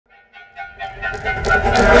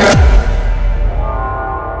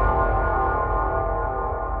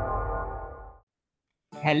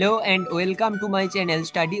Hello and welcome to my channel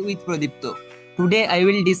Study with Pradipto. Today I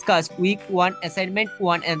will discuss week 1 assignment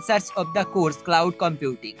 1 answers of the course Cloud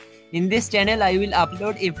Computing. In this channel I will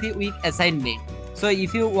upload every week assignment. So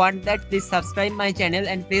if you want that, please subscribe my channel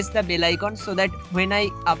and press the bell icon so that when I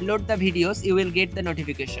upload the videos you will get the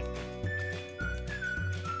notification.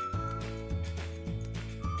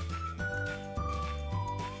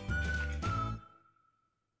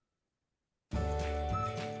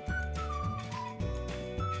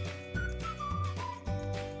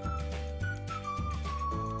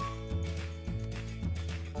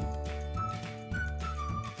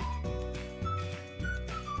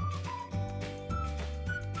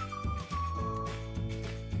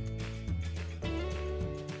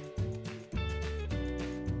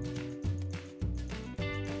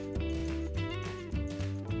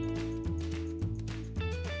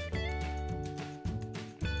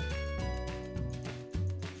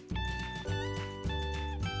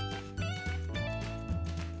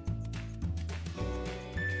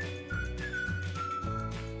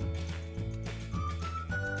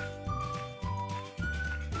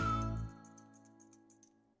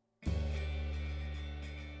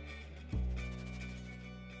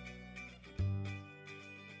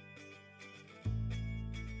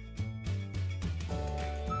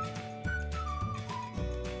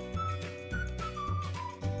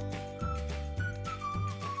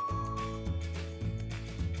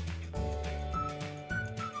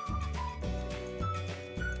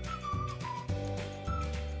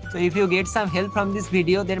 So if you get some help from this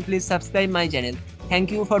video, then please subscribe my channel.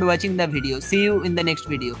 Thank you for watching the video. See you in the next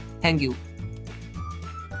video. Thank you.